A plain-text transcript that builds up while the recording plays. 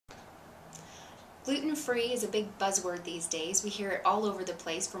Gluten-free is a big buzzword these days. We hear it all over the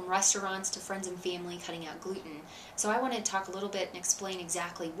place, from restaurants to friends and family cutting out gluten. So I want to talk a little bit and explain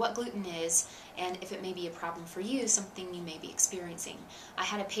exactly what gluten is and if it may be a problem for you, something you may be experiencing. I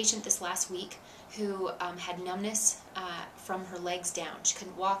had a patient this last week who had numbness from her legs down. She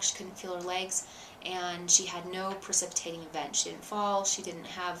couldn't walk, she couldn't feel her legs, and she had no precipitating event. She didn't fall, she didn't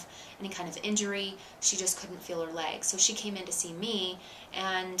have any kind of injury, she just couldn't feel her legs. So she came in to see me,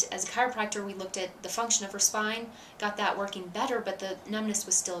 and as a chiropractor we looked at the function of her spine, got that working better, but the numbness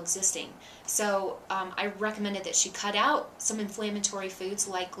was still existing. So I recommended that she cut out some inflammatory foods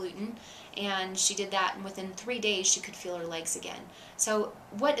like gluten, and she did that, and within 3 days she could feel her legs again. So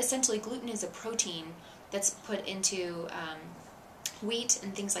what essentially gluten is, a protein that's put into wheat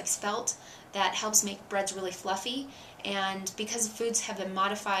and things like spelt that helps make breads really fluffy, and because foods have been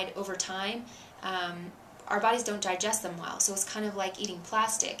modified over time, our bodies don't digest them well. So it's kind of like eating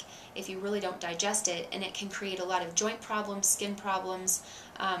plastic if you really don't digest it, and it can create a lot of joint problems, skin problems,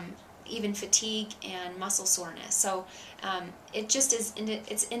 even fatigue and muscle soreness. So it just is,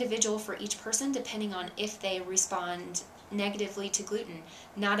 it's individual for each person depending on if they respond negatively to gluten.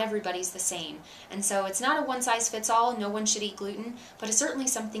 Not everybody's the same, and so it's not a one-size-fits-all. No one should eat gluten, but it's certainly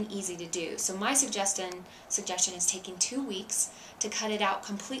something easy to do. So my suggestion is taking 2 weeks to cut it out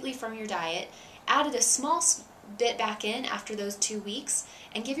completely from your diet, added a small bit back in after those 2 weeks,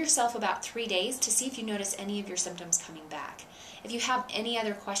 and give yourself about 3 days to see if you notice any of your symptoms coming back. If you have any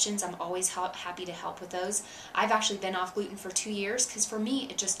other questions, I'm always happy to help with those. I've actually been off gluten for 2 years because for me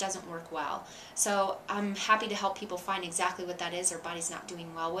it just doesn't work well. So I'm happy to help people find exactly what that is their body's not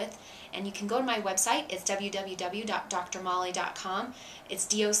doing well with. And you can go to my website. It's www.drmolly.com. It's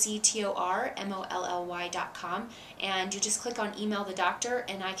DOCTORMOLLY.com, and you just click on email the doctor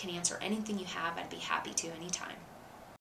and I can answer anything you have. I'd be happy to anytime.